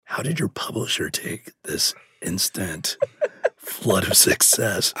How did your publisher take this instant flood of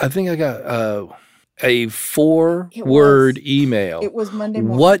success? I think I got a 4-word email. It was Monday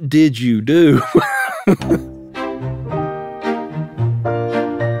morning. What did you do?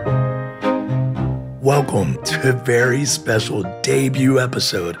 Welcome to a very special debut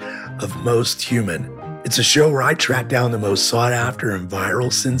episode of Most Human. It's a show where I track down the most sought after and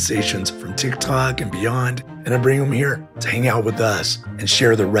viral sensations from TikTok and beyond, and I bring them here to hang out with us and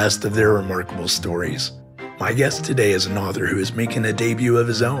share the rest of their remarkable stories. My guest today is an author who is making a debut of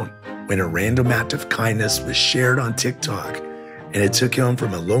his own when a random act of kindness was shared on TikTok, and it took him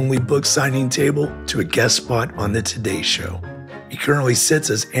from a lonely book signing table to a guest spot on the Today Show. He currently sits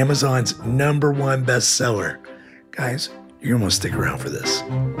as Amazon's #1 bestseller. Guys, you're going to stick around for this.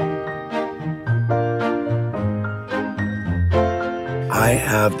 I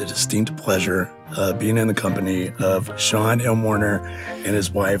have the distinct pleasure of being in the company of Shawn and Warner and his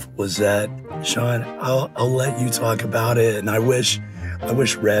wife, Lizette. Shawn, I'll let you talk about it, and I wish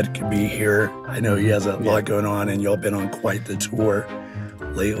Red could be here. I know he has a lot going on, and y'all been on quite the tour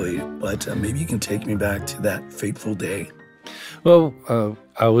lately, but maybe you can take me back to that fateful day. Well,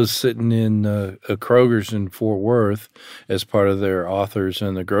 I was sitting in a Kroger's in Fort Worth as part of their Authors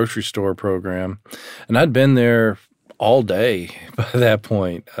in the Grocery Store program, and I'd been there all day by that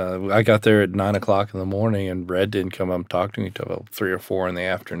point. I got there at 9 o'clock in the morning, and Red didn't come up and talk to me until about 3 or 4 in the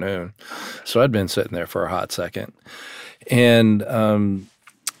afternoon. So I'd been sitting there for a hot second. And,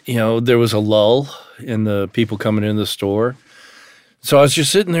 there was a lull in the people coming into the store. So I was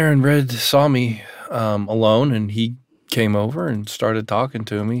just sitting there, and Red saw me alone, and he came over and started talking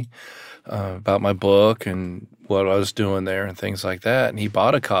to me about my book and what I was doing there and things like that. And he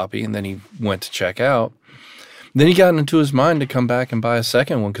bought a copy, and then he went to check out. Then he got into his mind to come back and buy a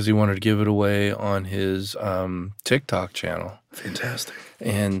second one because he wanted to give it away on his TikTok channel. Fantastic.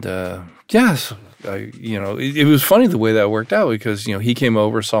 And it was funny the way that worked out because, he came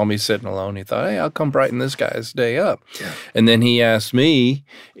over, saw me sitting alone. He thought, hey, I'll come brighten this guy's day up. Yeah. And then he asked me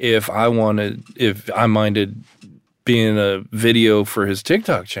if I minded being a video for his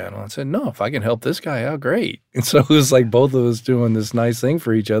TikTok channel. I said, no, if I can help this guy out, great. And so it was like both of us doing this nice thing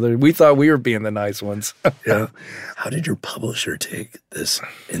for each other. We thought we were being the nice ones. Yeah. How did your publisher take this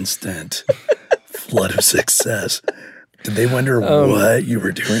instant flood of success? Did they wonder what you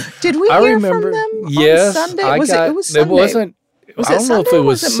were doing? Did we hear from them yes, on Sunday? It was Sunday. I don't know if it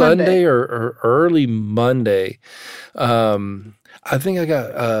was Sunday or early Monday. I think I got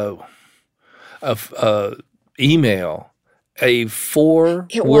a email, a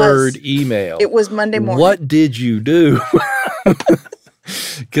 4-word email. It was Monday morning. What did you do?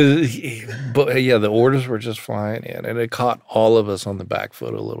 The orders were just flying in, and it caught all of us on the back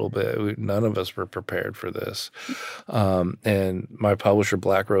foot a little bit. None of us were prepared for this. And my publisher,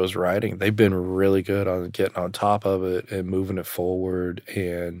 Black Rose Writing, they've been really good on getting on top of it and moving it forward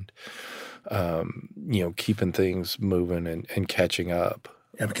and, keeping things moving and catching up.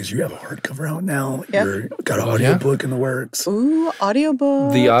 Yeah, because you have a hardcover out now. Yep. You've got an audiobook in the works. Ooh,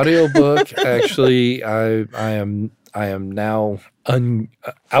 audiobook. The audiobook, actually, I am now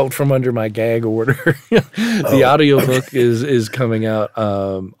out from under my gag order. The audiobook is coming out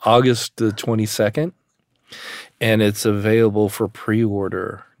August the 22nd, and it's available for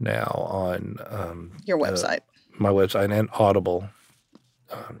pre-order now on your website. My website and Audible,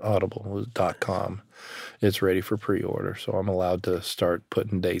 audible.com. It's ready for pre-order, so I'm allowed to start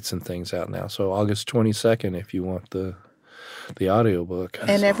putting dates and things out now. So August 22nd, if you want the audiobook.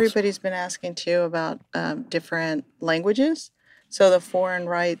 And everybody's been asking, too, about different languages. So the foreign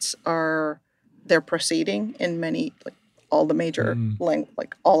rights they're proceeding in many, all the major,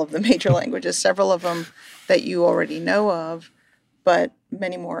 all of the major languages, several of them that you already know of, but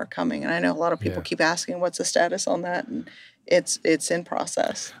many more are coming. And I know a lot of people keep asking, what's the status on that? And it's in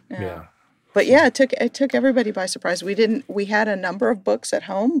process. Yeah. But it took everybody by surprise. We had a number of books at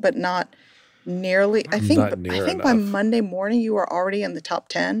home, but not nearly. I think by Monday morning you were already in the top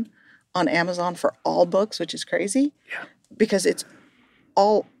 10 on Amazon for all books, which is crazy. Yeah. Because it's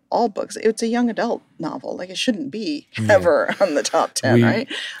all books. It's a young adult novel. It shouldn't be ever on the top 10, right?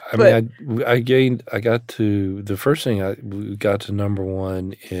 I got to the first thing we got to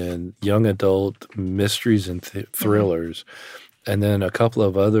 #1 in young adult mysteries and thrillers. Mm-hmm. And then a couple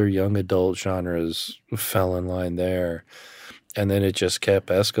of other young adult genres fell in line there. And then it just kept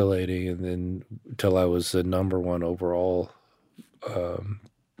escalating, and then until I was the #1 overall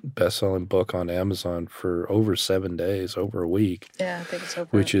best-selling book on Amazon for over 7 days, over a week. Yeah, I think it's over.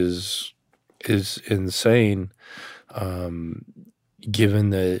 Which is insane, given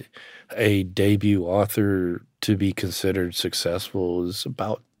that a debut author to be considered successful is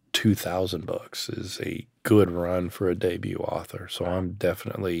about 2,000 books is a good run for a debut author. So I'm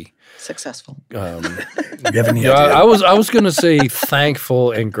definitely successful. You have any idea? I was going to say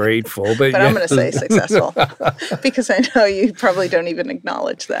thankful and grateful, but I'm going to say successful because I know you probably don't even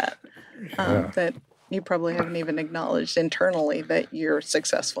acknowledge that. That you probably haven't even acknowledged internally that you're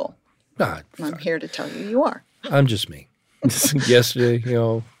successful. Nah, I'm here to tell you you are. I'm just me. Yesterday,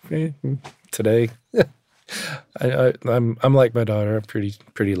 today, I'm like my daughter. I'm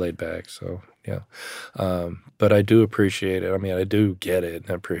pretty laid back. So yeah, but I do appreciate it. I mean, I do get it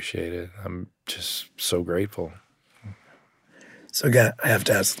and appreciate it. I'm just so grateful. So again, I have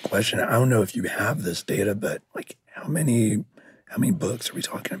to ask the question. I don't know if you have this data, but like how many books are we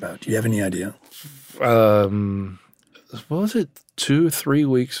talking about? Do you have any idea? What was it? 2-3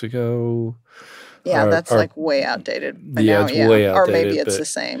 weeks ago? Yeah, that's like way outdated. By yeah, now, it's way outdated. Or maybe it's the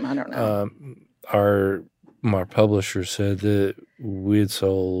same. I don't know. My publisher said that we had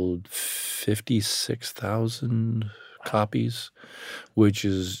sold 56,000 copies, which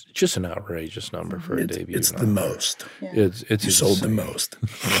is just an outrageous number for a debut. It's the most. Yeah. It's you sold the most.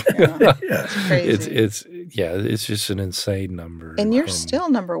 Yeah. It's crazy. It's just an insane number. And you're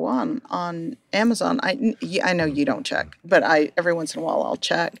still number one on Amazon. I know you don't check, but every once in a while I'll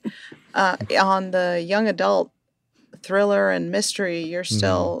check. On the young adult thriller and mystery, you're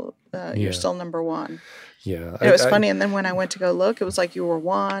still still number one. Yeah, and it was funny. And then when I went to go look, it was like you were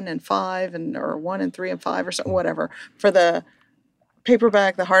 1 and 5 or 1 and 3 and 5 or something, whatever, for the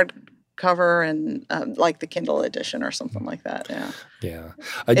paperback, the hardcover, and like the Kindle edition or something like that. Yeah. Yeah.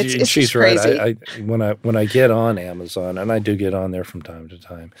 It's she's crazy. Right. When I get on Amazon, and I do get on there from time to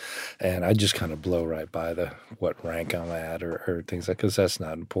time, and I just kind of blow right by what rank I'm at or things like, because that's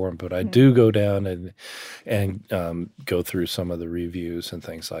not important. But I do go down and go through some of the reviews and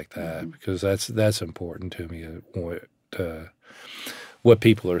things like that, because that's important to me. What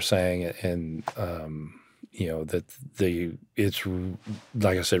people are saying, and that it's,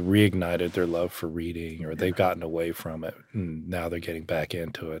 like I said, reignited their love for reading, or they've gotten away from it and now they're getting back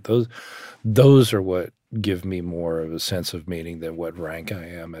into it. Those are what give me more of a sense of meaning than what rank I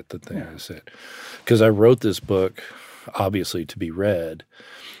am at the thing. I said, because I wrote this book obviously to be read,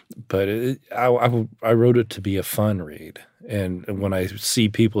 but I wrote it to be a fun read. And when I see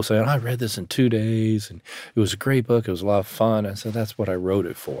people saying, I read this in 2 days and it was a great book, it was a lot of fun, I said, that's what I wrote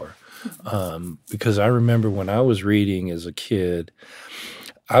it for. Because I remember when I was reading as a kid,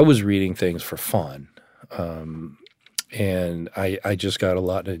 I was reading things for fun. And I just got a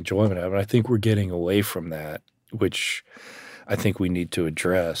lot of enjoyment out of it. I think we're getting away from that, which I think we need to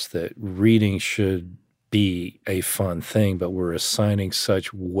address, that reading should be a fun thing, but we're assigning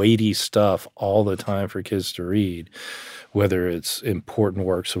such weighty stuff all the time for kids to read, whether it's important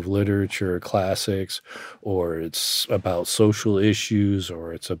works of literature, classics, or it's about social issues,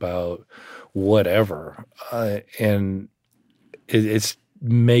 or it's about whatever. And it's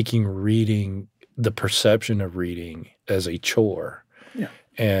making reading, the perception of reading, as a chore. Yeah.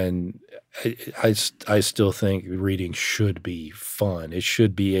 And I still think reading should be fun. It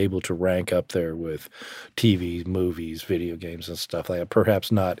should be able to rank up there with TV, movies, video games, and stuff like that. Perhaps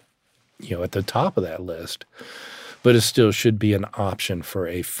not, at the top of that list, but it still should be an option for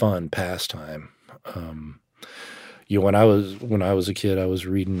a fun pastime. When I was a kid, I was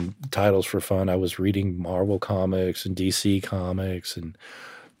reading titles for fun. I was reading Marvel comics and DC comics and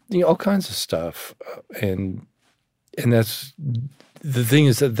all kinds of stuff. And that's the thing,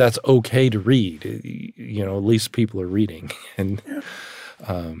 is that that's okay to read. At least people are reading. And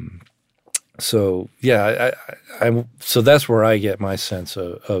so that's where I get my sense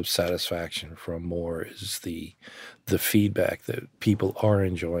of satisfaction from more, is the feedback that people are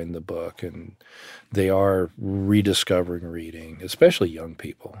enjoying the book and they are rediscovering reading, especially young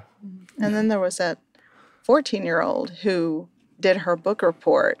people. And then there was that 14-year-old who did her book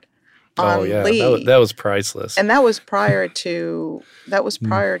report on Lee. That was priceless. And that was prior to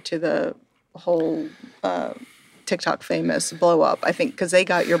the whole TikTok famous blow up, I think, because they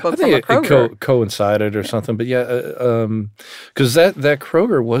got your book from a Kroger. It coincided or something, but because that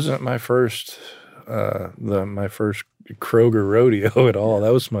Kroger wasn't my first my first Kroger rodeo at all.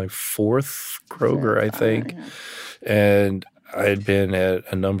 That was my fourth Kroger, I think. Yeah. And I had been at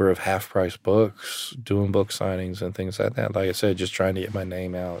a number of half-price books, doing book signings and things like that. Like I said, just trying to get my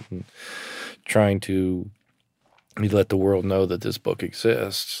name out and trying to let the world know that this book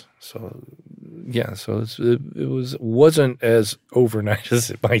exists. So, it wasn't as overnight as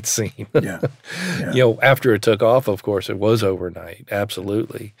it might seem. Yeah. After it took off, of course, it was overnight,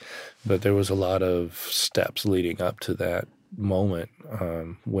 absolutely. But there was a lot of steps leading up to that moment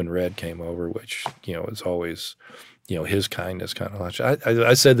when Red came over, which, is always, his kindness kind of launched.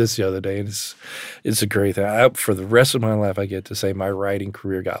 I said this the other day, and it's a great thing. For the rest of my life, I get to say my writing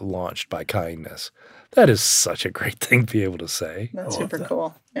career got launched by kindness. That is such a great thing to be able to say. That's super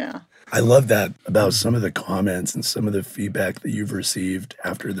cool. Yeah. I love that about some of the comments and some of the feedback that you've received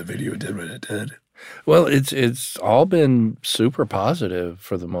after the video did what it did. Well, it's all been super positive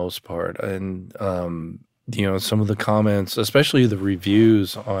for the most part. And, some of the comments, especially the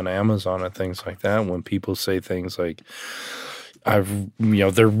reviews on Amazon and things like that, when people say things like,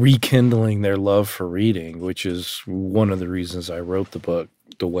 they're rekindling their love for reading, which is one of the reasons I wrote the book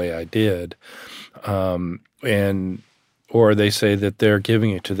the way I did. Or they say that they're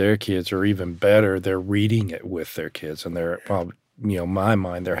giving it to their kids, or even better, they're reading it with their kids, and they're probably, my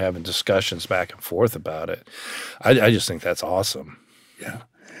mind, they're having discussions back and forth about it. I just think that's awesome. Yeah.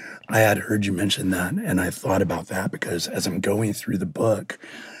 I had heard you mention that, and I thought about that because as I'm going through the book,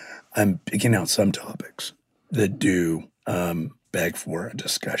 I'm picking out some topics that do beg for a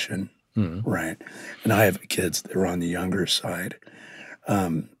discussion, right? And I have kids that are on the younger side.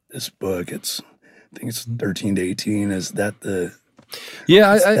 This book, I think it's 13 to 18. Is that the...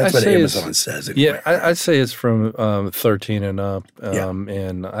 Yeah, that's what say Amazon says. Anyway. Yeah, I'd say it's from 13 and up. Yeah.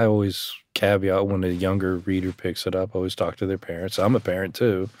 And I always caveat when a younger reader picks it up, I always talk to their parents. I'm a parent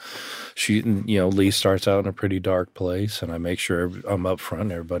too. Lee starts out in a pretty dark place, and I make sure I'm up front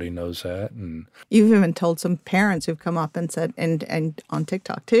and everybody knows that. And you've even told some parents who've come up and said, and on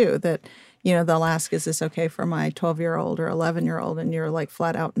TikTok too, that, they'll ask, is this okay for my 12-year-old or 11-year-old? And you're like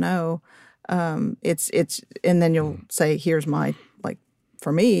flat out no. And then you'll say, here's my,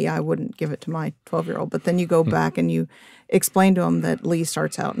 for me, I wouldn't give it to my 12-year-old. But then you go back and you explain to them that Lee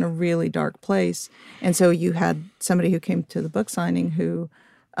starts out in a really dark place. And so you had somebody who came to the book signing who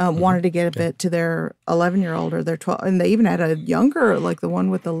wanted to get a bit to their 11-year-old or their 12, and they even had a younger, like the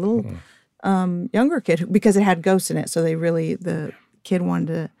one with the little younger kid, because it had ghosts in it. So the kid wanted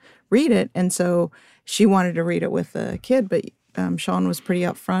to read it. And so she wanted to read it with the kid, but Shawn was pretty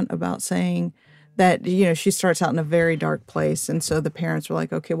upfront about saying that, she starts out in a very dark place. And so the parents were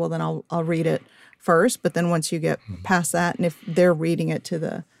like, okay, well, then I'll read it first. But then once you get past that, and if they're reading it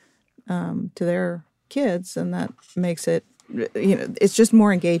to their kids, and that makes it, it's just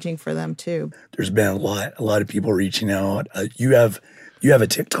more engaging for them too. There's been a lot of people reaching out. You have a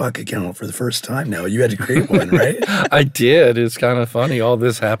TikTok account for the first time now. You had to create one, right? I did. It's kind of funny. All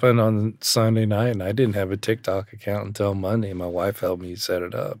this happened on Sunday night, and I didn't have a TikTok account until Monday. My wife helped me set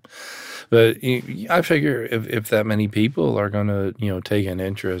it up. But I figure if that many people are going to, take an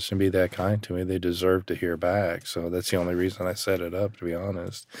interest and be that kind to me, they deserve to hear back. So that's the only reason I set it up, to be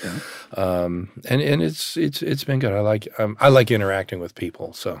honest. Yeah. And it's been good. I like interacting with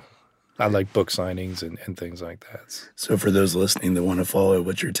people, so I like book signings and things like that. So for those listening that want to follow,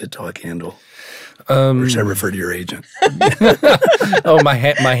 what's your TikTok handle? Or should I refer to your agent? Oh, my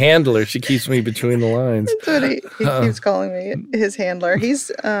handler. She keeps me between the lines. That's what he keeps calling me, his handler.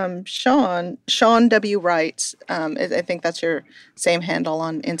 He's Shawn W. Writes. I think that's your same handle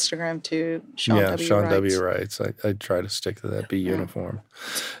on Instagram too, Shawn W. Writes. Shawn W. Writes. I try to stick to that, be uniform.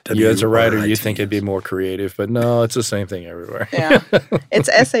 You as a writer, you think it'd be more creative, but no, it's the same thing everywhere. Yeah. It's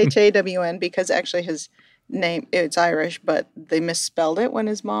SHAWN because actually his name, it's Irish, but they misspelled it when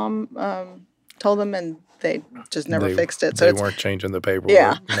his mom told them, and they just never fixed it. So they weren't changing the paperwork.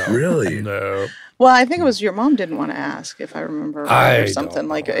 Yeah. No. Really? No. Well, I think it was your mom didn't want to ask, if I remember right, or something.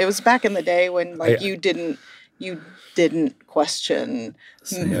 Like it was back in the day when you didn't question.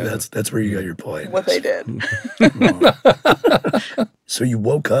 See, that's where you got your point. What they did. So you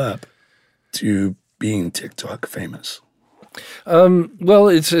woke up to being TikTok famous. Well,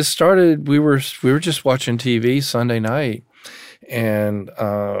 it started. We were just watching TV Sunday night, and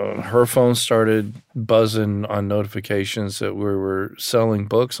her phone started buzzing on notifications that we were selling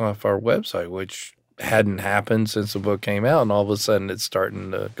books off our website, which hadn't happened since the book came out, and all of a sudden it's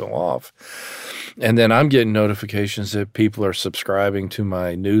starting to go off. And then I'm getting notifications that people are subscribing to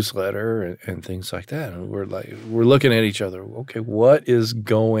my newsletter and things like that. And we're looking at each other. Okay, what is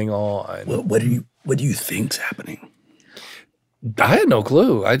going on? What do you think's happening? I had no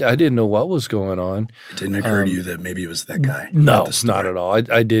clue. I didn't know what was going on. It didn't occur to you that maybe it was that guy? No, not at all.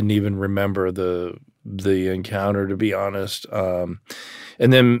 I didn't even remember the encounter, to be honest.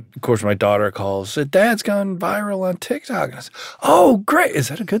 And then, of course, my daughter calls, said, Dad's gone viral on TikTok. And I said, oh, great. Is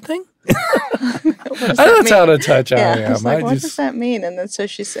that a good thing? That's out of touch I am. Like, what does that mean? And then so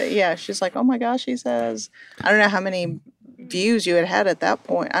she said, she's like, oh my gosh, she says, I don't know how many views you had at that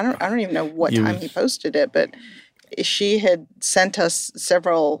point. I don't even know what time he posted it, but she had sent us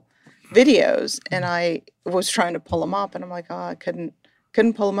several videos, and I was trying to pull them up, and I'm like, oh, I couldn't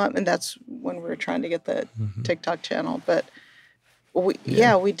couldn't pull them up, and that's when we were trying to get the TikTok channel. But we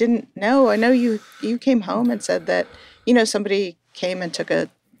didn't know. I know you came home and said that, somebody came and took a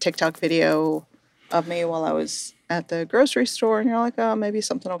TikTok video of me while I was at the grocery store, and you're like, oh, maybe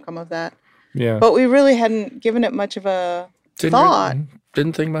something will come of that. Yeah. But we really hadn't given it much of a thought.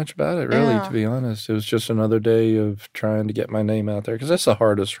 Didn't think much about it, really, to be honest. It was just another day of trying to get my name out there, because that's the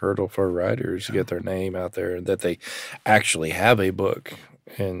hardest hurdle for writers, to get their name out there, and that they actually have a book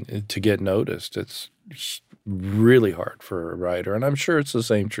and to get noticed. It's really hard for a writer, and I'm sure it's the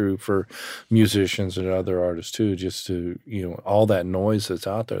same true for musicians and other artists too. Just to all that noise that's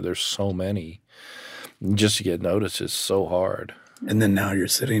out there, there's so many, just to get noticed is so hard. And then now you're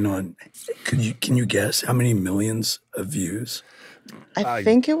sitting on, can you guess how many millions of views? I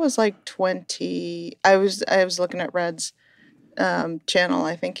think it was like 20. I was looking at Red's channel.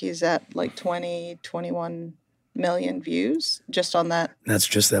 I think he's at like 21 million views just on that. That's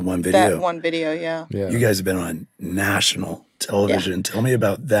just that one video. That one video, yeah. You guys have been on national television. Yeah. Tell me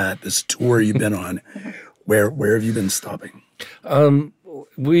about that. This tour you've been on. Where have you been stopping?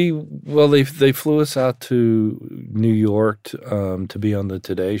 They flew us out to New York to be on the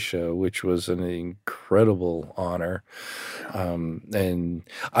Today Show, which was an incredible honor. And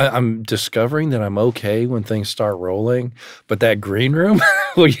I'm discovering that I'm okay when things start rolling, but that green room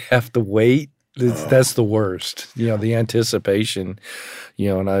where you have to wait, that's the worst. The anticipation.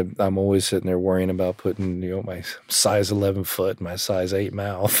 And I'm always sitting there worrying about putting my size 11 foot, my size 8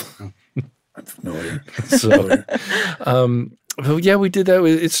 mouth. I'm familiar. So, yeah, we did that.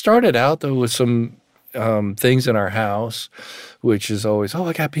 It started out, though, with some things in our house, which is always,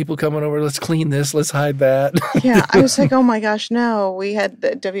 I got people coming over. Let's clean this. Let's hide that. Yeah, I was like, oh, my gosh, no. We had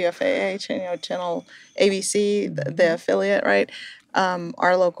the WFAA, channel ABC, the affiliate, right?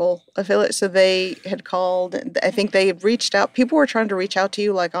 Our local affiliate. So they had called. I think they had reached out. People were trying to reach out to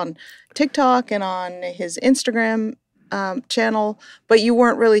you, like on TikTok and on his Instagram channel, but you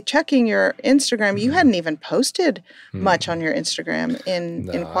weren't really checking your Instagram. You hadn't even posted much on your Instagram in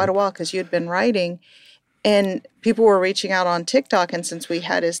quite a while, because you had been writing, and people were reaching out on TikTok. And since we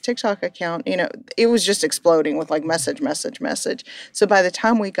had his TikTok account, it was just exploding with like message. So by the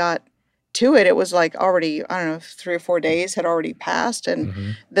time we got to it, it was like already, I don't know, 3 or 4 days had already passed,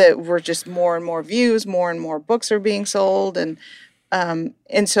 and there were just more and more views, more and more books are being sold, and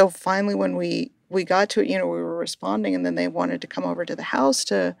so finally when we got to it, we were responding, and then they wanted to come over to the house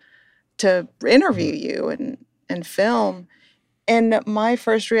to interview you and film. And my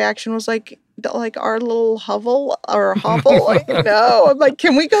first reaction was like our little hovel. No. I'm like,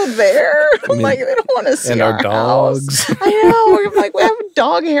 can we go there? I'm like, they don't want to see and our dogs. House. I know. I'm like, we have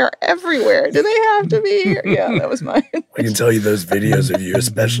dog hair everywhere. Do they have to be here? Yeah, that was mine. I can tell you those videos of you,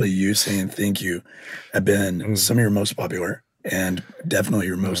 especially you saying thank you, have been some of your most popular and definitely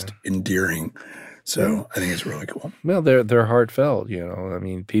your most endearing. So I think it's really cool. Well, they're heartfelt, I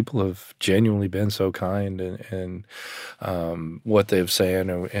mean, people have genuinely been so kind, and what they've said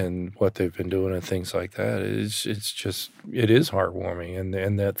and what they've been doing and things like that. It is heartwarming,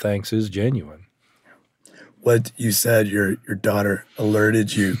 and that thanks is genuine. What you said, your daughter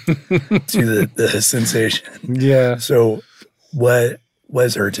alerted you to the sensation. Yeah. So what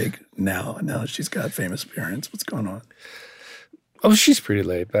is her take now? Now that she's got famous parents, what's going on? Oh, she's pretty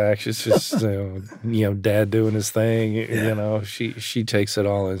laid back. She's just, dad doing his thing. Yeah. She takes it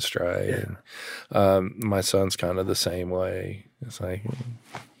all in stride. Yeah. And my son's kind of the same way. It's like,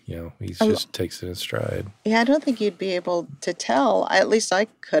 he just takes it in stride. Yeah, I don't think you'd be able to tell. At least I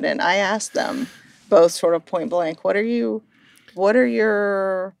couldn't. I asked them both sort of point blank, what are your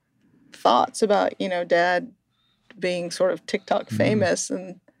thoughts about, Dad being sort of TikTok famous?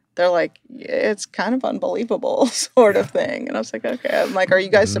 And they're like, it's kind of unbelievable sort of thing. And I was like, okay. I'm like, are you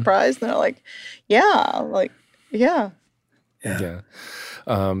guys surprised? And they're like, yeah. Yeah.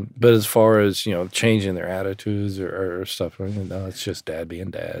 But as far as, changing their attitudes or stuff, no, it's just Dad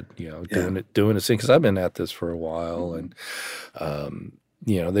being Dad, doing his thing. Because I've been at this for a while, and,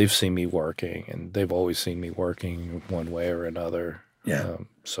 they've seen me working, and they've always seen me working one way or another. Yeah.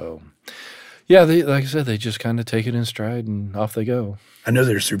 Yeah, like I said, they just kind of take it in stride and off they go. I know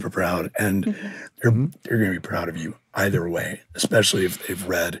they're super proud, and they're going to be proud of you either way, especially if they've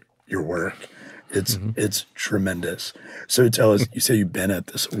read your work. It's tremendous. So tell us, you say you've been at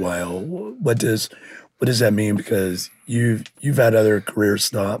this a while. What does that mean? Because you've had other career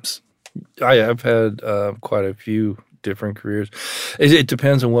stops. I've had quite a few different careers. It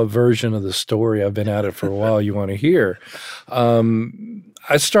depends on what version of the story. I've been at it for a while you want to hear.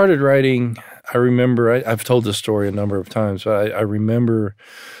 I started writing. I remember, I've told this story a number of times, but I remember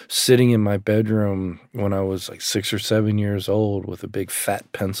sitting in my bedroom when I was like 6 or 7 years old with a big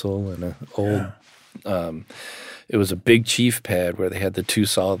fat pencil and an old, it was a big chief pad where they had the two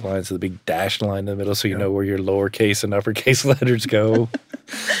solid lines with a big dashed line in the middle so you know where your lowercase and uppercase letters go.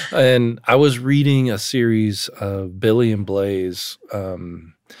 And I was reading a series of Billy and Blaze,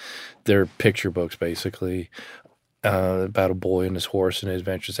 their picture books basically, about a boy and his horse and his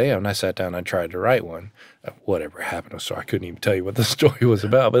adventures. Hey, and I sat down and I tried to write one. Whatever happened, so I couldn't even tell you what the story was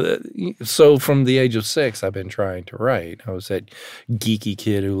about. But so from the age of 6, I've been trying to write. I was that geeky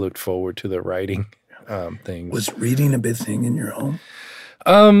kid who looked forward to the writing things. Was reading a big thing in your home?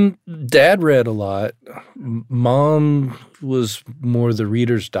 Dad read a lot. Mom was more the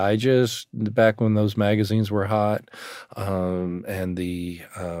Reader's Digest back when those magazines were hot, and the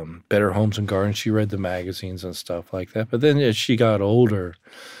Better Homes and Gardens. She read the magazines and stuff like that. But then as she got older,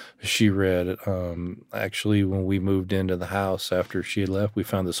 she read. Actually, when we moved into the house after she had left, we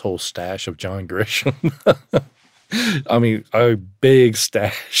found this whole stash of John Grisham. I mean, a big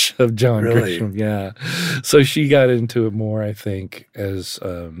stash of John Grisham, yeah. So she got into it more, I think, as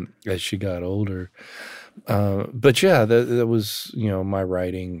she got older. But yeah, that was, my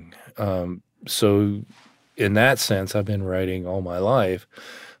writing. So in that sense, I've been writing all my life,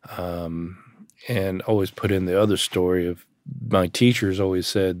 and always put in the other story of my teachers always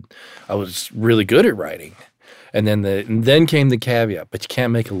said I was really good at writing, and then came the caveat, but you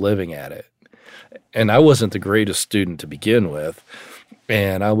can't make a living at it. And I wasn't the greatest student to begin with,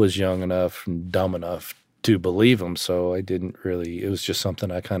 and I was young enough and dumb enough to believe them, so I didn't really – it was just something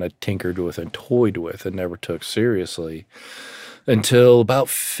I kind of tinkered with and toyed with and never took seriously until about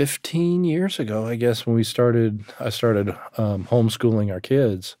 15 years ago, I guess, when I started homeschooling our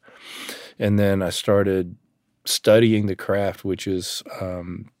kids, and then I started studying the craft, which is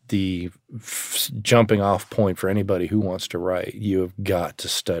the jumping off point for anybody who wants to write. You have got to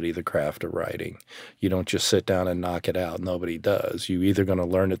study the craft of writing. You don't just sit down and knock it out. Nobody does. You're either going to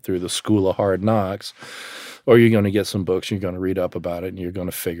learn it through the school of hard knocks, or you're going to get some books, you're going to read up about it, and you're going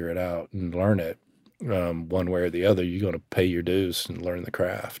to figure it out and learn it one way or the other. You're going to pay your dues and learn the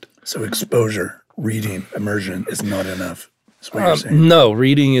craft. So exposure, reading, immersion is not enough. That's what you're saying. No,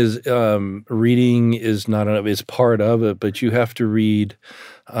 reading is not enough. It's part of it, but you have to read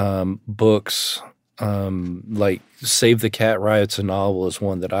books like Save the Cat Riot's a novel is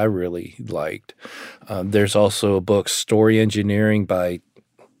one that I really liked. There's also a book, Story Engineering by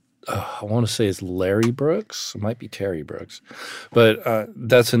I want to say it's Larry Brooks. It might be Terry Brooks. But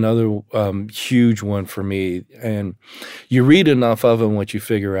that's another huge one for me. And you read enough of them, what you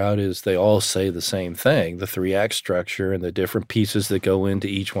figure out is they all say the same thing, the 3-act structure and the different pieces that go into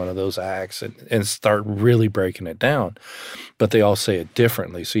each one of those acts, and start really breaking it down. But they all say it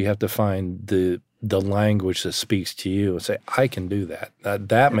differently. So you have to find the language that speaks to you and say, I can do that.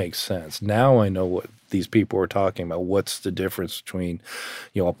 That makes sense. Now I know what these people were talking about. What's the difference between,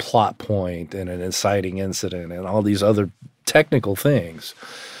 a plot point and an inciting incident and all these other technical things?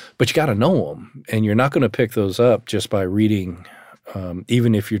 But you got to know them, and you're not going to pick those up just by reading.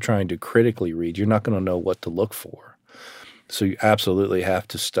 Even if you're trying to critically read, you're not going to know what to look for. So you absolutely have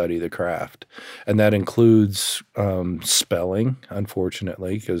to study the craft, and that includes spelling,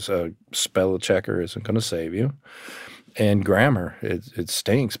 unfortunately, because a spell checker isn't going to save you. And grammar, it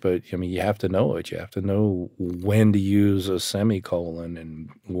stinks, but you have to know it. You have to know when to use a semicolon and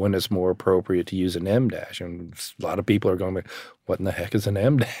when it's more appropriate to use an em dash. And a lot of people are going, "What in the heck is an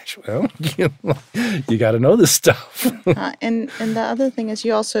em dash?" Well, you got to know this stuff. And the other thing is,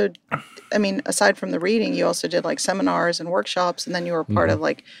 you also, aside from the reading, you also did like seminars and workshops, and then you were part of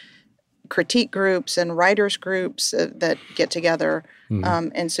like critique groups and writers groups that get together.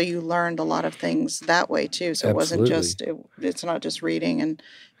 And so you learned a lot of things that way too. So Absolutely. It wasn't just, it's not just reading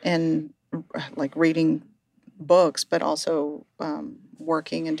and like reading books, but also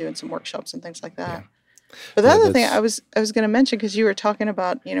working and doing some workshops and things like that. Yeah. But the other thing I was going to mention, because you were talking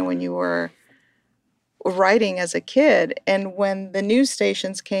about, when you were writing as a kid, and when the news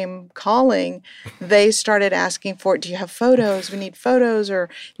stations came calling, they started asking for, do you have photos? We need photos.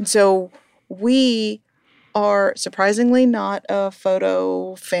 And so we are surprisingly not a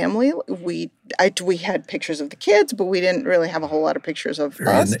photo family. We had pictures of the kids, but we didn't really have a whole lot of pictures of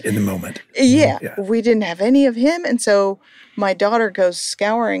us. In the moment. Yeah, we didn't have any of him. And so my daughter goes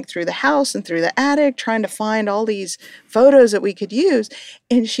scouring through the house and through the attic, trying to find all these photos that we could use.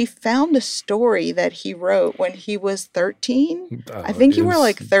 And she found a story that he wrote when he was 13. I think you were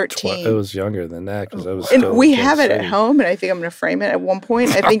like 13. It was younger than that, because I was and we have it at home, and I think I'm going to frame it at one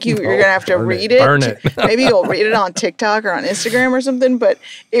point. I think you're going to have to read it. Burn it. Maybe you'll read it on TikTok or on Instagram or something. But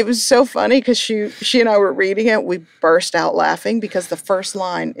it was so funny because she and I were reading it, we burst out laughing because the first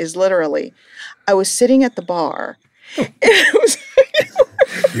line is literally, I was sitting at the bar. And it was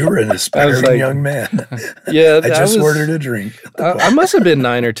You were an aspiring young man. Yeah, I just ordered a drink. I must have been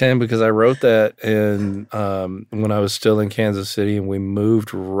 9 or 10 because I wrote that in when I was still in Kansas City, and we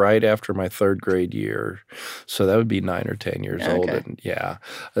moved right after my 3rd grade year. So that would be 9 or 10 years old. And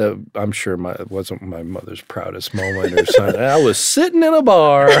I'm sure it wasn't my mother's proudest moment or something. I was sitting in a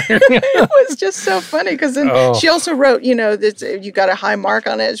bar. It was just so funny because then she also wrote, you got a high mark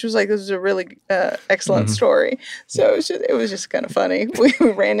on it. She was like, this is a really excellent story. So it was just kind of funny. We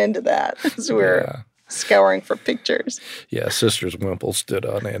ran into that as we were scouring for pictures. Yeah, Sisters Wimple stood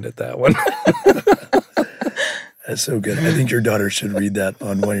on end at that one. That's so good. I think your daughter should read that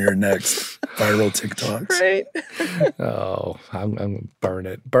on one of your next viral TikToks. Right. Oh, I'm burn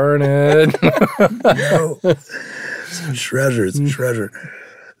it. Burn it. No. It's a treasure. It's a treasure.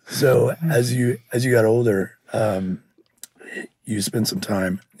 So as you got older, you spent some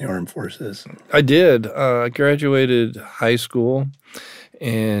time in the armed forces. I did. I graduated high school,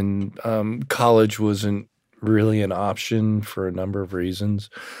 and college wasn't really an option for a number of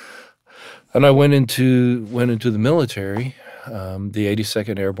reasons. And I went into the military, the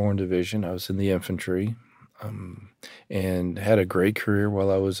 82nd Airborne Division. I was in the infantry, and had a great career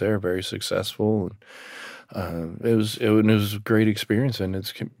while I was there. Very successful. It was a great experience, and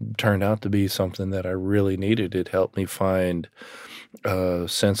it's turned out to be something that I really needed. It helped me find a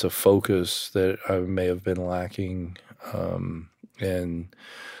sense of focus that I may have been lacking, and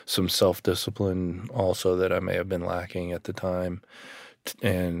some self-discipline also that I may have been lacking at the time.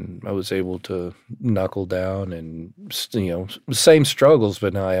 And I was able to knuckle down and, same struggles,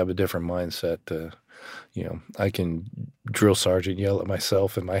 but now I have a different mindset to, I can drill sergeant yell at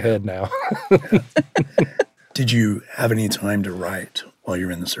myself in my head now. Did you have any time to write while you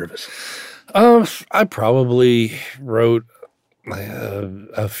were in the service? I probably wrote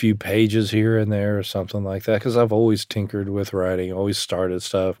a few pages here and there or something like that, because I've always tinkered with writing, always started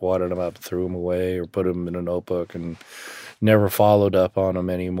stuff, watered them up, threw them away, or put them in a notebook, and never followed up on them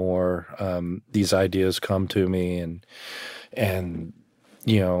anymore. These ideas come to me, and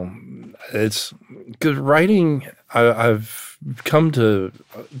it's because writing, I've come to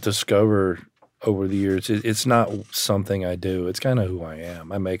discover over the years, it's not something I do. It's kind of who I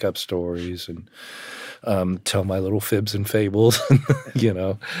am. I make up stories and tell my little fibs and fables,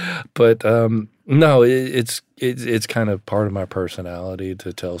 But no, it's kind of part of my personality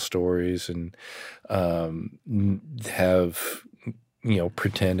to tell stories and have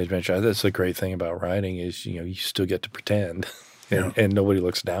pretend adventure. That's the great thing about writing is you still get to pretend, and nobody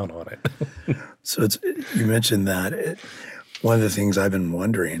looks down on it. So you mentioned that. One of the things I've been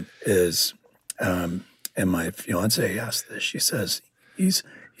wondering is, and my fiance asked this. She says he's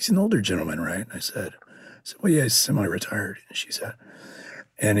an older gentleman, right? And I said, well, yeah, he's semi-retired. And she said,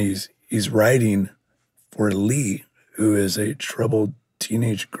 and he's writing for Lee, who is a troubled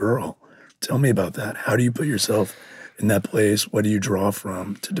teenage girl. Tell me about that. How do you put yourself in that place? What do you draw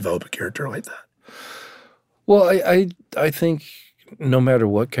from to develop a character like that? Well, I think no matter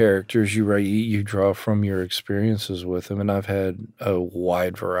what characters you write, you draw from your experiences with them. And I've had a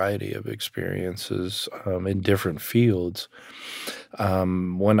wide variety of experiences in different fields.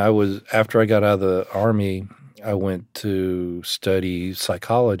 After I got out of the Army, I went to study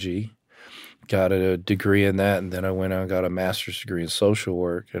psychology, got a degree in that, and then I went out and got a master's degree in social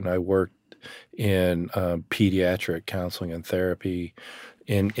work, and I worked in pediatric counseling and therapy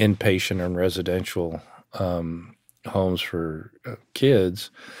in inpatient and residential homes for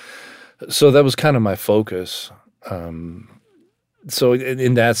kids. So that was kind of my focus. So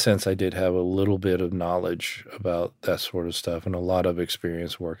in that sense, I did have a little bit of knowledge about that sort of stuff and a lot of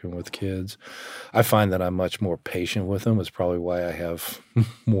experience working with kids. I find that I'm much more patient with them. It's probably why I have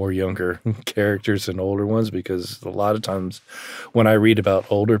more younger characters than older ones, because a lot of times when I read about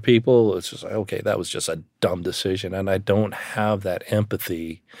older people, it's just like, okay, that was just a dumb decision. And I don't have that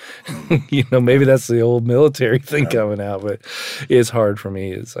empathy. Maybe that's the old military thing coming out, but it's hard for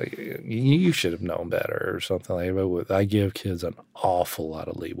me. It's like, you should have known better or something like that. But I give kids an awful lot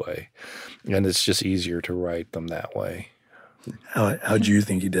of leeway, and it's just easier to write them that way. How do you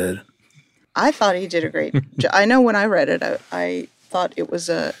think he did? I thought he did a great job. I know when I read it, I thought it was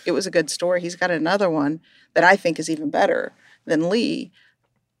a good story. He's got another one that I think is even better than Lee.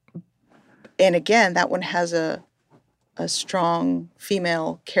 And again, that one has a strong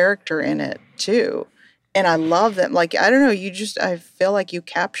female character in it too. And I love them. Like, I don't know, I feel like you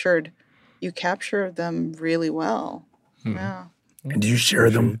captured them really well. Yeah. And do you share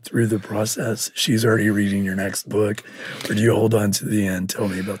them through the process? She's already reading your next book, or do you hold on to the end? Tell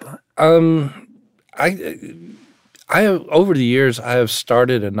me about that. I have, over the years, I have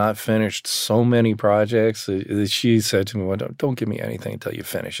started and not finished so many projects that she said to me, well, don't give me anything until you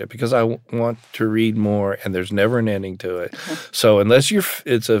finish it, because I want to read more, and there's never an ending to it. So unless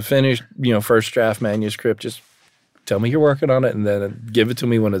it's a finished, first draft manuscript, just tell me you're working on it and then give it to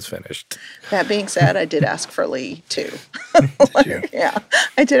me when it's finished. That being said, I did ask for Lee too. Yeah,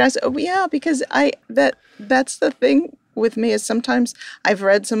 I did ask. Oh, yeah, because that's the thing with me is sometimes I've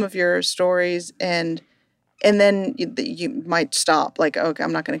read some of your stories and then you might stop, like, okay,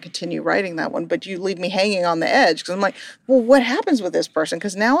 I'm not going to continue writing that one, but you leave me hanging on the edge because I'm like, well, what happens with this person?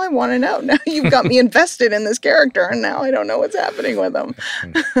 Because now I want to know. Now you've got me invested in this character, and now I don't know what's happening with them.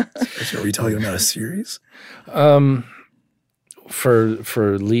 So are we talking about a series?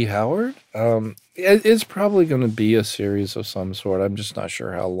 For Lee Howard, it's probably going to be a series of some sort. I'm just not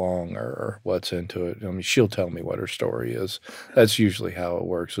sure how long or what's into it. I mean, she'll tell me what her story is. That's usually how it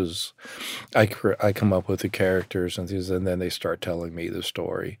works. Is I come up with the characters and things, and then they start telling me the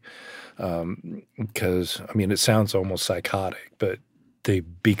story. Because I mean, it sounds almost psychotic, but they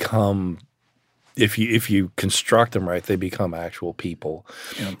become. If you construct them right, they become actual people,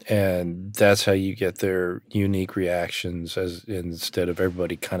 and that's how you get their unique reactions instead of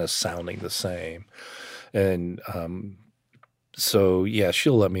everybody kind of sounding the same. And so yeah,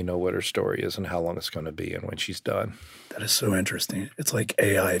 she'll let me know what her story is and how long it's going to be and when she's done. That is so interesting. It's like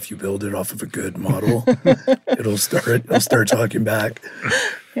AI. If you build it off of a good model, it'll start talking back.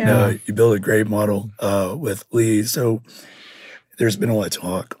 Yeah. You build a great model with Lee. So there's been a lot of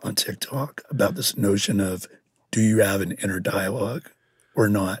talk on TikTok about this notion of, do you have an inner dialogue or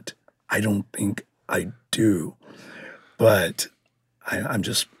not? I don't think I do, but I'm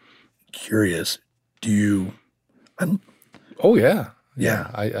just curious. Do you? Oh yeah.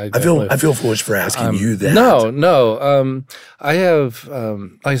 Yeah, I feel foolish for asking you that. No. I have,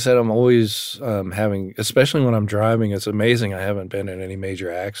 like I said, I'm always having, especially when I'm driving. It's amazing I haven't been in any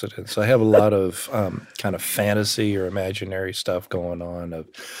major accidents. I have a lot of kind of fantasy or imaginary stuff going on, of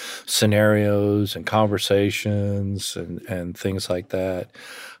scenarios and conversations and things like that.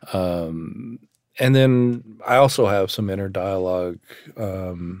 And then I also have some inner dialogue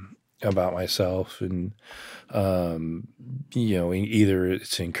about myself, and either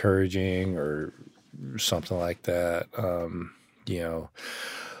it's encouraging or something like that.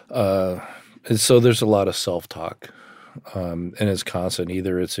 And so there's a lot of self-talk, and it's constant.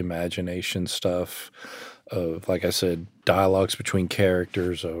 Either it's imagination stuff of, like I said, dialogues between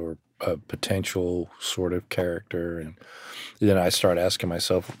characters or a potential sort of character, and then I start asking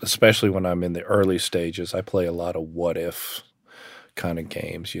myself, especially when I'm in the early stages, I play a lot of what if kind of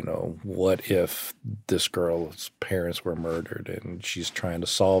games. What if this girl's parents were murdered and she's trying to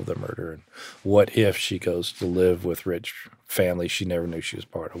solve the murder? And what if she goes to live with rich family she never knew she was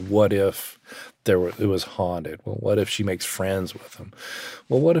part of? What if it was haunted? Well, what if she makes friends with them?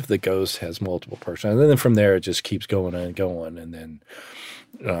 Well, what if the ghost has multiple personalities? And then from there it just keeps going and going, and then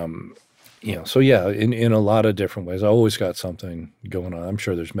so yeah, in a lot of different ways. I always got something going on. I'm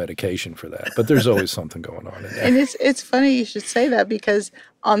sure there's medication for that, but there's always something going on in there. And it's funny you should say that, because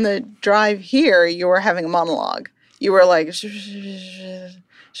on the drive here, you were having a monologue. You were like,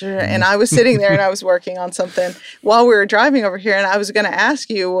 and I was sitting there and I was working on something while we were driving over here, and I was going to ask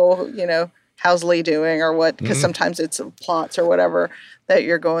you, well, how's Lee doing or what? Because sometimes it's plots or whatever that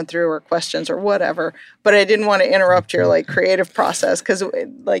you're going through, or questions or whatever. But I didn't want to interrupt your creative process, because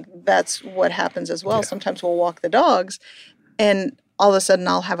that's what happens as well. Yeah. Sometimes we'll walk the dogs, and all of a sudden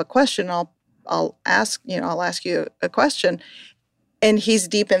I'll have a question. I'll ask you a question, and he's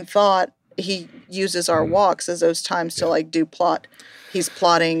deep in thought. He uses our walks as those times to do plot. He's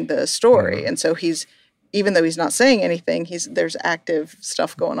plotting the story, and so even though he's not saying anything, there's active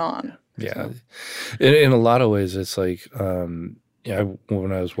stuff going on. Yeah, in a lot of ways, it's like.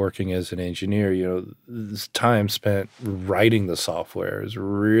 When I was working as an engineer, this time spent writing the software is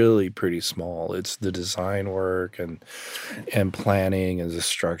really pretty small. It's the design work and planning and the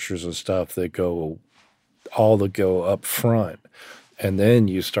structures and stuff that go up front, and then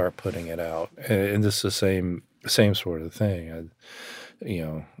you start putting it out. And this is the same sort of thing.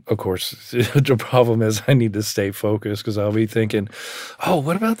 Of course, the problem is I need to stay focused, because I'll be thinking, oh,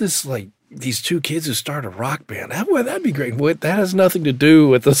 what about this, these two kids who start a rock band? That'd be great. That has nothing to do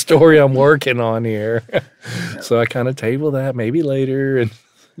with the story I'm working on here. So I kind of table that maybe later. And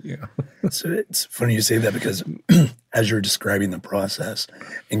So it's funny you say that, because as you're describing the process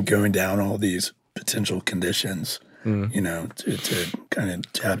and going down all these potential conditions, to kind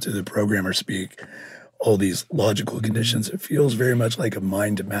of tap to the programmer speak, all these logical conditions. It feels very much like a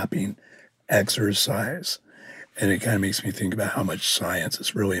mind mapping exercise. And it kind of makes me think about how much science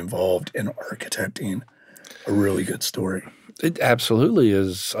is really involved in architecting a really good story. It absolutely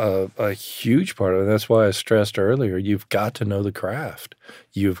is a huge part of it. That's why I stressed earlier, you've got to know the craft.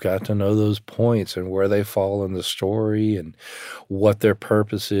 You've got to know those points and where they fall in the story and what their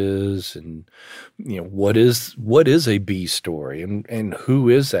purpose is and, what is a B story and who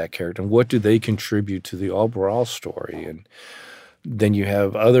is that character and what do they contribute to the overall story. And then you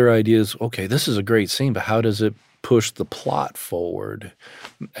have other ideas. Okay, this is a great scene, but how does it push the plot forward?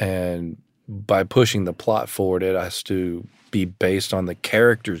 And by pushing the plot forward, it has to be based on the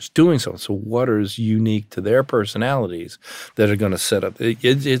characters doing so. So what is unique to their personalities that are going to set up?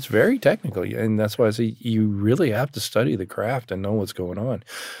 It's very technical, and that's why I say you really have to study the craft and know what's going on.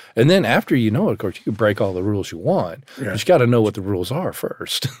 And then after you know it, of course, you can break all the rules you want, but you got to know what the rules are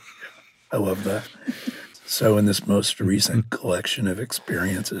first. I love that. So in this most recent collection of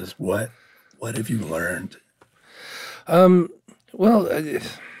experiences, what have you learned? Well,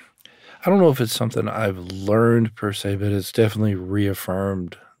 I don't know if it's something I've learned per se, but it's definitely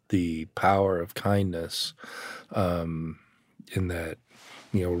reaffirmed the power of kindness in that,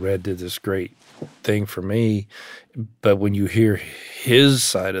 Red did this great thing for me. But when you hear his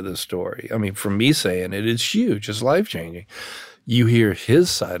side of the story, I mean, for me saying it, it's huge. It's life-changing. You hear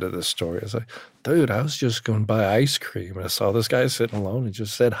his side of the story. It's like, dude, I was just going to buy ice cream. And I saw this guy sitting alone and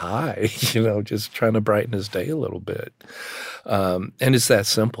just said hi, just trying to brighten his day a little bit. And it's that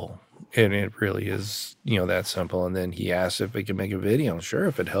simple. And it really is, that simple. And then he asked if we could make a video. Sure,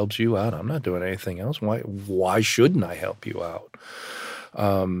 if it helps you out. I'm not doing anything else. Why shouldn't I help you out?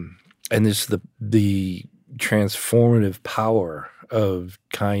 And it's the transformative power of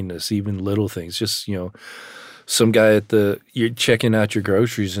kindness, even little things. Just, some guy you're checking out your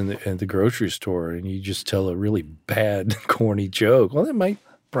groceries in the grocery store and you just tell a really bad, corny joke. Well, that might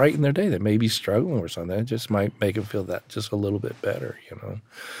brighten their day. They may be struggling or something. It just might make them feel that just a little bit better,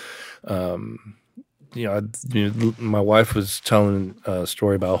 my wife was telling a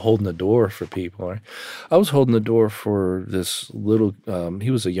story about holding the door for people. I was holding the door for this little,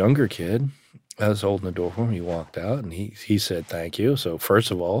 he was a younger kid. I was holding the door for him. He walked out and he said, thank you. So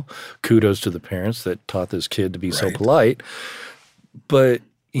first of all, kudos to the parents that taught this kid to be so polite. But,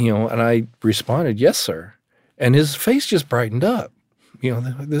 and I responded, yes, sir. And his face just brightened up.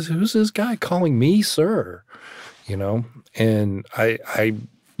 Who's this guy calling me sir? And I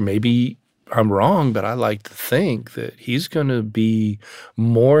maybe I'm wrong, but I like to think that he's going to be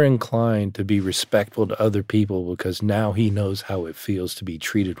more inclined to be respectful to other people because now he knows how it feels to be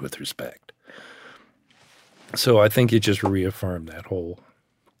treated with respect. So I think it just reaffirmed that whole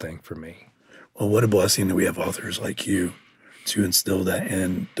thing for me. Well, what a blessing that we have authors like you to instill that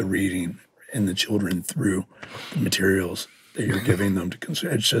in the reading and the children through the materials that you're giving them to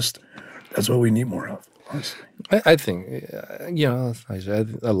consume. It's just, that's what we need more of. Honestly. I think,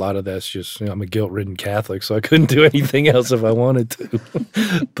 a lot of that's just, I'm a guilt-ridden Catholic, so I couldn't do anything else if I wanted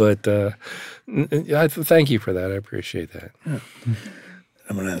to. But I thank you for that. I appreciate that. Yeah.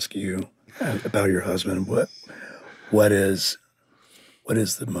 I'm going to ask you about your husband. What is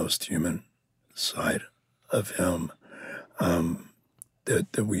the most human side of him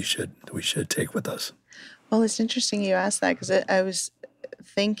that we should take with us? Well, it's interesting you asked that because I was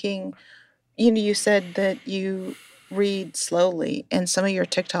thinking. You said that you read slowly, and some of your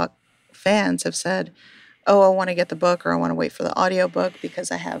TikTok fans have said, oh, I want to get the book or I want to wait for the audiobook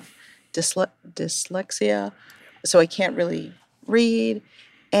because I have dyslexia, so I can't really read.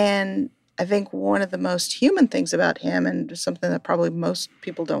 And I think one of the most human things about him, and something that probably most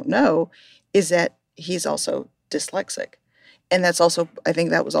people don't know, is that he's also dyslexic. And that's also, I think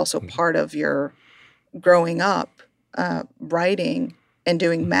that was also part of your growing up writing and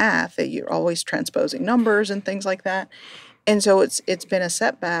doing math, that you're always transposing numbers and things like that. And so it's been a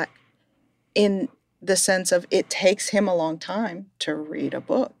setback in the sense of it takes him a long time to read a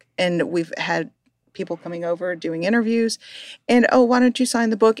book. And we've had people coming over doing interviews and, oh, why don't you sign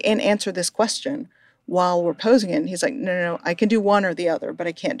the book and answer this question while we're posing it? And he's like, no, I can do one or the other, but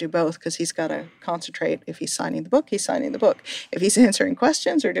I can't do both because he's got to concentrate. If he's signing the book, he's signing the book. If he's answering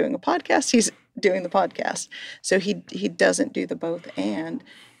questions or doing a podcast, he's doing the podcast. So he doesn't do the both and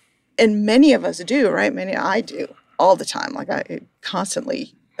many of us do, right? I do all the time. Like I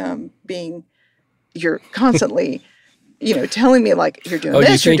constantly you're constantly, telling me like, you're doing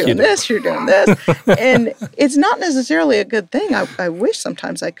this, you're doing this, you're doing this. And it's not necessarily a good thing. I wish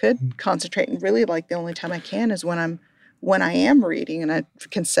sometimes I could concentrate, and really like the only time I can is when I am reading and I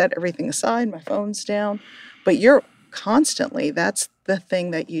can set everything aside, my phone's down. But you're constantly, that's the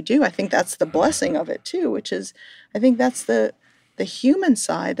thing that you do. I think that's the blessing of it too, which is, I think that's the human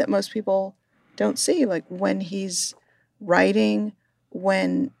side that most people don't see. Like when he's writing,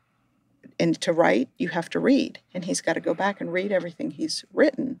 and to write, you have to read, and he's got to go back and read everything he's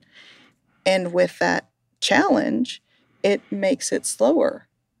written. And with that challenge, it makes it slower.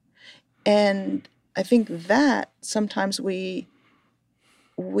 And I think that sometimes we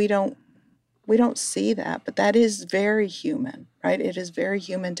don't see that, but that is very human, right? It is very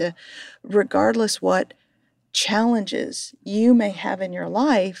human to, regardless what challenges you may have in your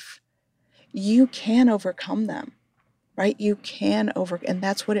life, you can overcome them, right? You can and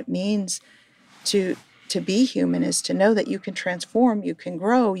that's what it means to be human, is to know that you can transform, you can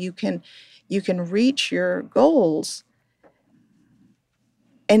grow, you can reach your goals.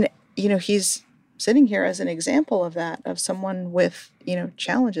 And, he's sitting here as an example of that, of someone with,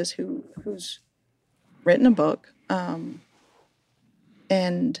 challenges who's written a book.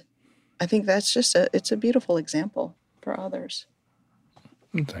 And I think that's just it's a beautiful example for others.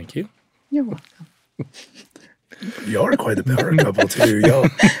 Thank you. You're welcome. Y'all are quite the power couple too.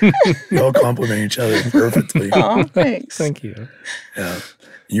 Y'all compliment each other perfectly. Oh, thanks. Thank you. Yeah.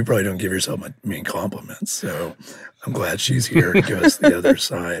 You probably don't give yourself many compliments, so I'm glad she's here to give us the other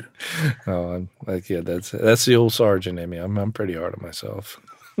side. Oh, I'm like, yeah, that's the old sergeant in me. I'm pretty hard on myself.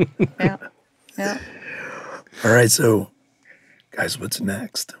 Yeah. All right, so guys, what's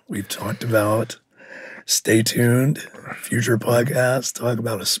next? We've talked about, stay tuned, future podcast, talk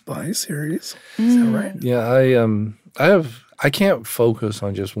about a spy series. Is that right? Yeah, I can't focus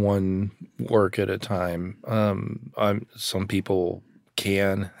on just one work at a time. Some people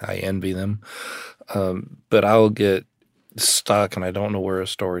can. I envy them. But I'll get stuck and I don't know where a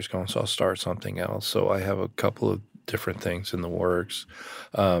story's going, so I'll start something else. So I have a couple of different things in the works.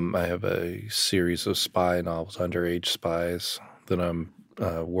 I have a series of spy novels, underage spies, that I'm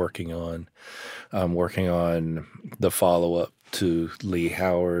working on. I'm working on the follow-up to Lee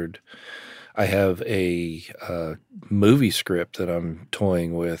Howard. I have a movie script that I'm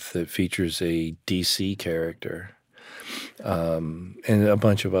toying with that features a DC character. And a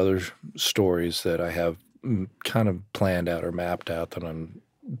bunch of other stories that I have kind of planned out or mapped out that I'm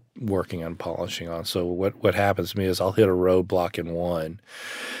working on polishing on. So what happens to me is I'll hit a roadblock in one,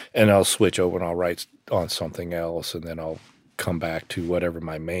 and I'll switch over and I'll write on something else, and then I'll come back to whatever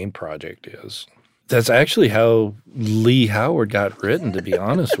my main project is. That's actually how Lee Howard got written, to be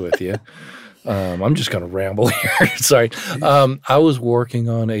honest with you. I'm just going to ramble here. Sorry. I was working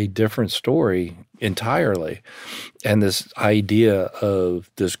on a different story entirely, and this idea of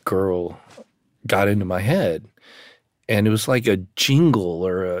this girl got into my head, and it was like a jingle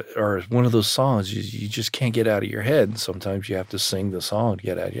or one of those songs you just can't get out of your head. And sometimes you have to sing the song to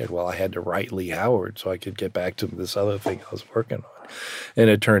get out of your head. Well, I had to write Lee Howard so I could get back to this other thing I was working on, and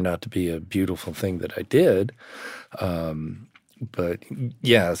it turned out to be a beautiful thing that I did. But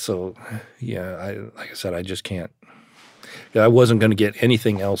yeah, so yeah, like I said, I just can't. I wasn't going to get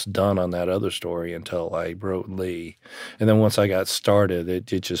anything else done on that other story until I wrote Lee, and then once I got started,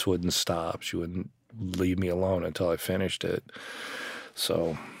 it just wouldn't stop. She wouldn't leave me alone until I finished it.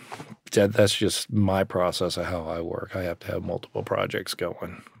 So that's just my process of how I work. I have to have multiple projects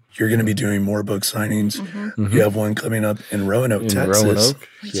going. You're going to be doing more book signings. Mm-hmm. You have one coming up in Roanoke, Texas. Roanoke,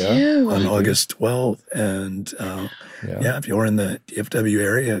 yeah. On August 12th. And yeah, if you're in the DFW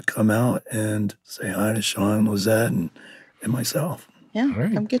area, come out and say hi to Shawn, Lizette, and myself. Yeah,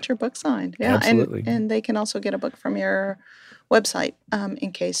 right. Come get your book signed. Yeah, absolutely. And they can also get a book from your website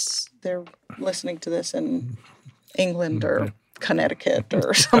in case they're listening to this in England or Connecticut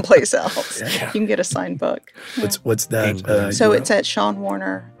or someplace else. Yeah. You can get a signed book. What's that? So it's at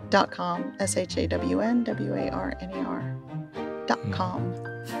ShawnWarner.com, ShawnWarner.com.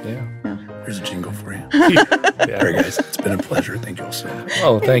 Yeah. There's a jingle for you. All right, guys. It's been a pleasure. Thank you all so much.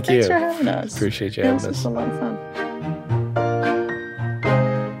 Oh, thank you. Thanks for having us. Appreciate you having us. This was a lot of fun.